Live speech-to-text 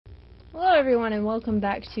Hello everyone and welcome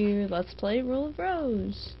back to Let's Play Rule of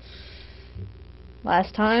Rose.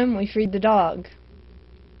 Last time we freed the dog.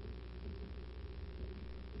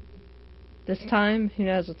 This time, who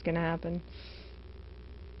knows what's gonna happen.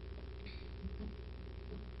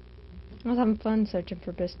 I was having fun searching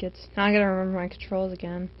for biscuits. Now I gotta remember my controls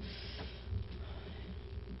again.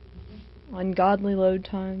 Ungodly load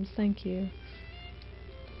times, thank you.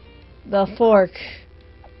 The fork.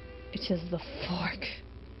 It is the fork.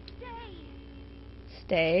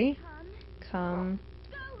 Stay. Come.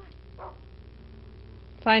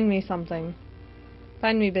 Find me something.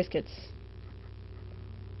 Find me biscuits.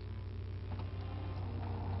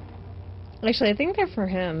 Actually, I think they're for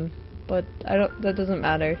him, but that doesn't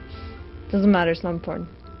matter. Doesn't matter, it's not important.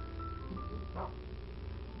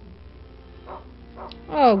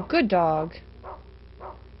 Oh, good dog.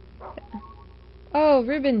 Oh,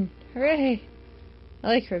 ribbon. Hooray. I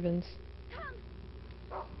like ribbons.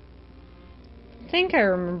 I think I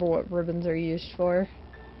remember what ribbons are used for.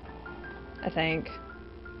 I think.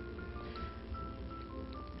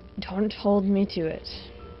 Don't hold me to it.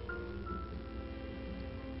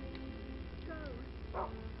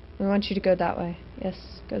 We want you to go that way. Yes,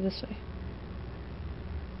 go this way.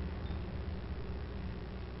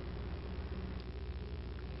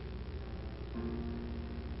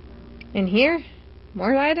 In here?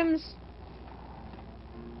 More items?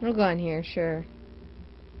 We'll go in here, sure.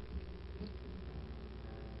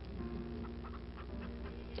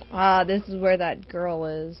 Ah, this is where that girl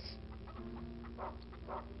is.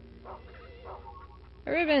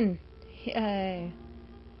 A ribbon! Yay.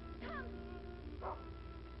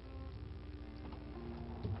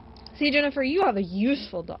 See, Jennifer, you have a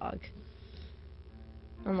useful dog.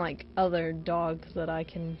 Unlike other dogs that I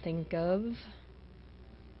can think of.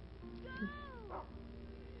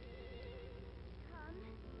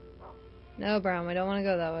 No, Brown, we don't want to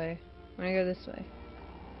go that way. I want to go this way.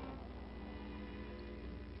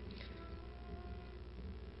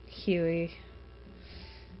 Huey.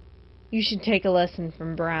 You should take a lesson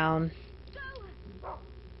from Brown.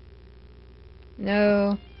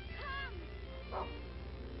 No.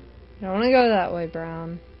 I don't want to go that way,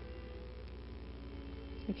 Brown.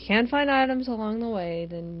 If you can't find items along the way,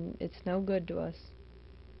 then it's no good to us.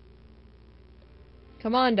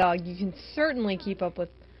 Come on, dog. You can certainly keep up with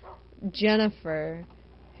Jennifer,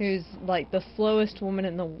 who's like the slowest woman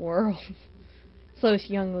in the world.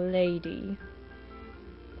 Slowest young lady.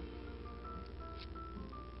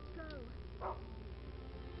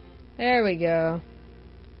 There we go.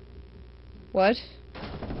 What?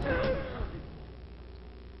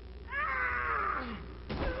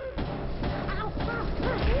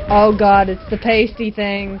 Oh god, it's the pasty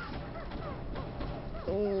things.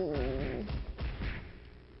 Ooh.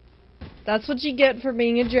 That's what you get for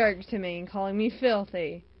being a jerk to me and calling me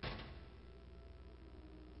filthy.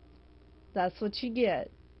 That's what you get.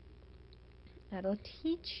 That'll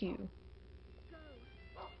teach you.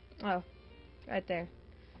 Oh, right there.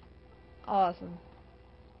 Awesome.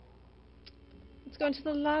 Let's go into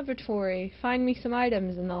the lavatory. Find me some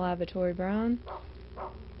items in the lavatory, Brown.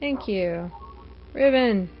 Thank you.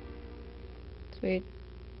 Ribbon. Sweet.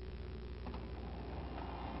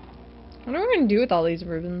 I wonder what we're gonna do with all these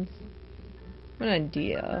ribbons. What an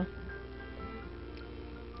idea.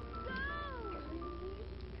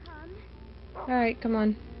 Alright, come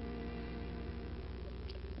on.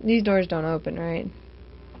 These doors don't open, right?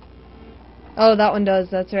 Oh, that one does,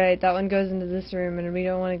 that's right. That one goes into this room and we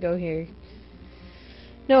don't want to go here.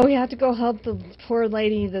 No, we have to go help the poor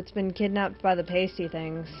lady that's been kidnapped by the pasty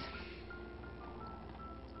things.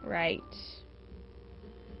 Right.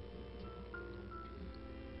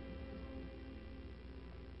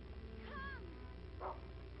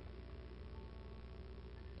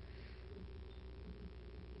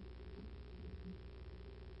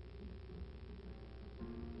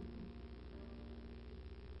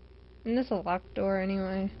 Isn't this a locked door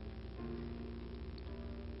anyway?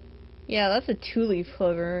 Yeah, that's a two-leaf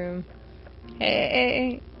clover room.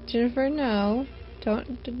 Hey, Jennifer, no.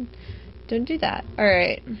 Don't do that.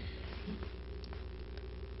 Alright.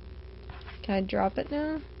 Can I drop it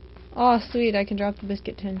now? Oh, sweet, I can drop the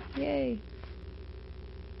biscuit tin. Yay.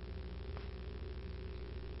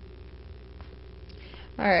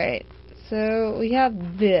 Alright, so we have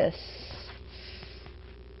this.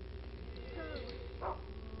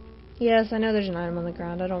 Yes, I know there's an item on the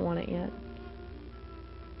ground. I don't want it yet.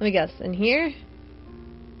 Let me guess. In here?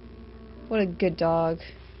 What a good dog.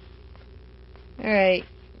 Alright.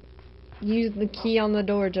 Use the key on the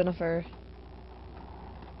door, Jennifer.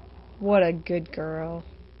 What a good girl.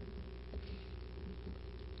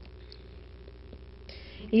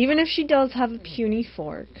 Even if she does have a puny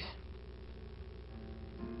fork,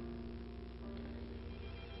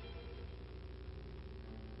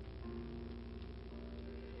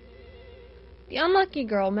 The unlucky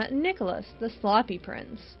girl met Nicholas, the sloppy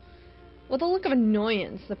prince. With a look of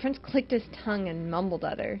annoyance, the prince clicked his tongue and mumbled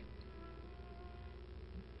at her.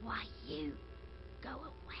 Why, you go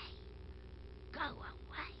away. Go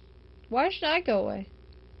away. Why should I go away?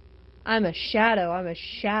 I'm a shadow. I'm a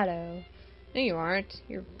shadow. No, you aren't.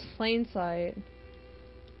 You're plain sight.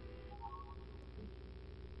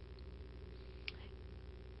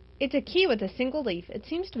 It's a key with a single leaf. It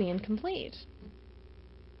seems to be incomplete.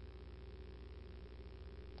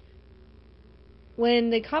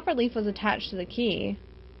 When the copper leaf was attached to the key,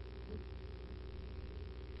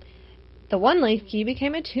 the one-leaf key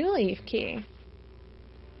became a two-leaf key.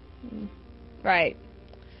 Right.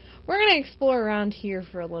 We're going to explore around here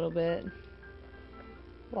for a little bit.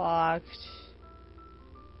 Locked.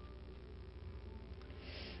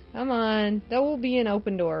 Come on. There will be an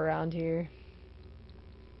open door around here.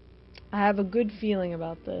 I have a good feeling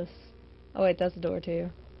about this. Oh wait, that's a door too.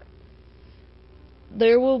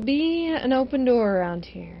 There will be an open door around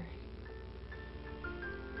here.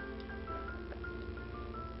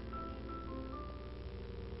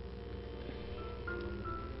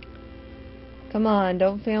 Come on,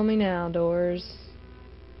 don't fail me now, doors.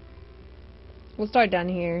 We'll start down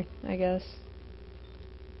here, I guess.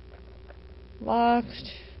 Locked.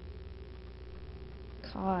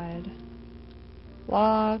 God.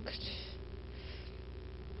 Locked.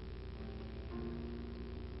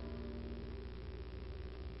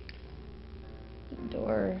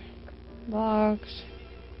 Door. Locked.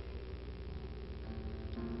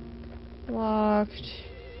 Locked.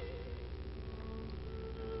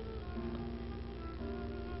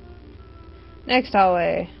 Next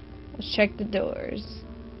hallway. Let's check the doors.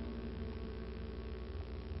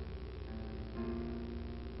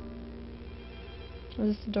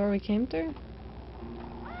 Was this the door we came through?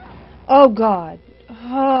 Oh God.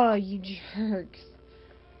 Oh, you jerks.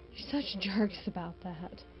 You're such jerks about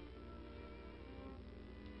that.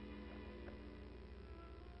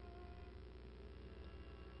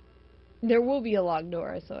 There will be a locked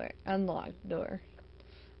door, I swear. Unlocked door.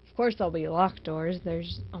 Of course there'll be locked doors.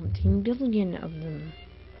 There's umpteen billion of them.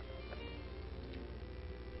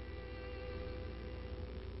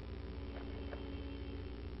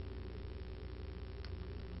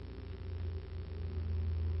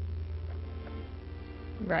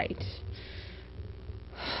 Right.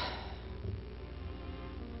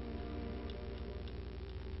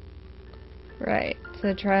 Right.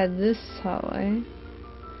 So try this hallway.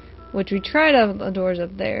 Which we tried out the doors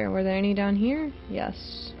up there. Were there any down here?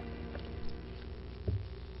 Yes.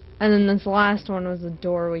 And then this last one was the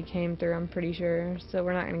door we came through, I'm pretty sure. So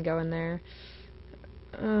we're not going to go in there.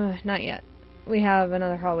 Not yet. We have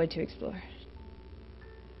another hallway to explore.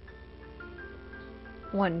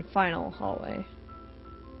 One final hallway.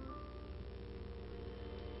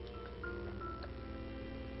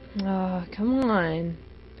 Oh, come on.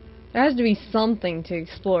 There has to be something to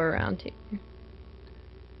explore around here.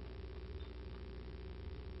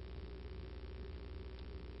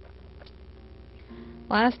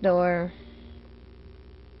 Last door.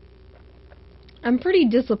 I'm pretty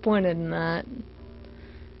disappointed in that.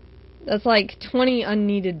 That's like 20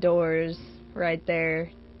 unneeded doors right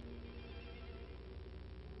there.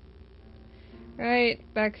 Right,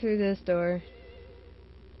 back through this door.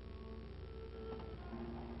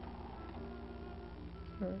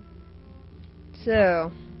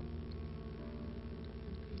 So,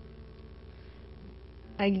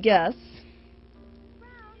 I guess.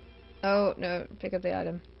 Oh, no, pick up the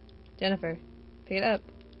item. Jennifer, pick it up.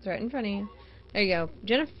 It's right in front of you. There you go.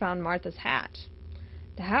 Jennifer found Martha's hat.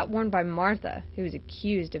 The hat worn by Martha, who was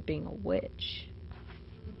accused of being a witch.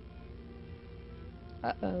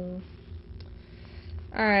 Uh-oh.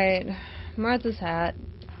 Alright, Martha's hat.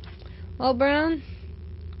 Well, Brown,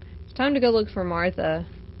 it's time to go look for Martha.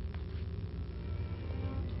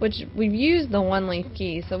 Which, we've used the one-leaf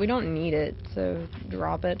key, so we don't need it, so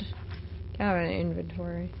drop it. Have an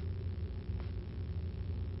inventory.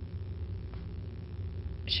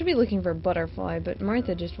 Should be looking for Butterfly, but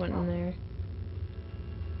Martha just went in there.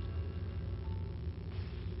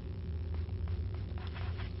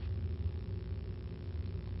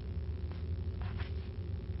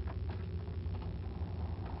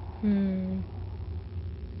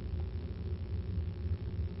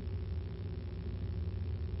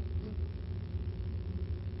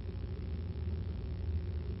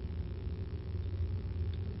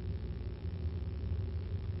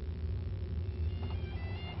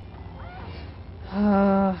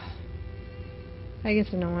 I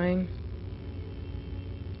guess annoying.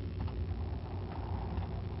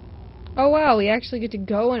 Oh wow, we actually get to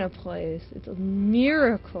go in a place. It's a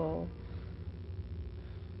miracle.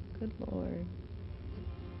 Good lord.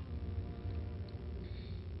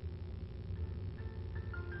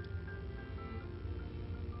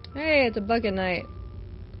 Hey, it's a bucket night.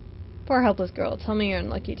 Poor helpless girl, tell me your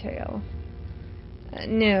unlucky tale.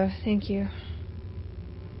 No, thank you.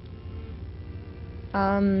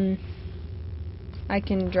 I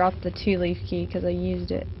can drop the 2-leaf key because I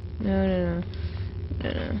used it. No.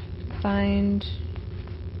 Find.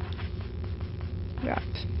 Drop.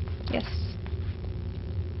 Yes.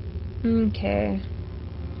 Okay.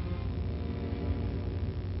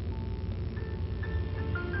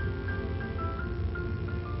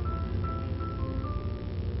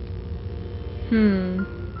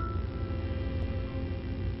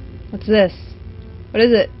 What's this? What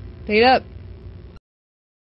is it? Pick it up.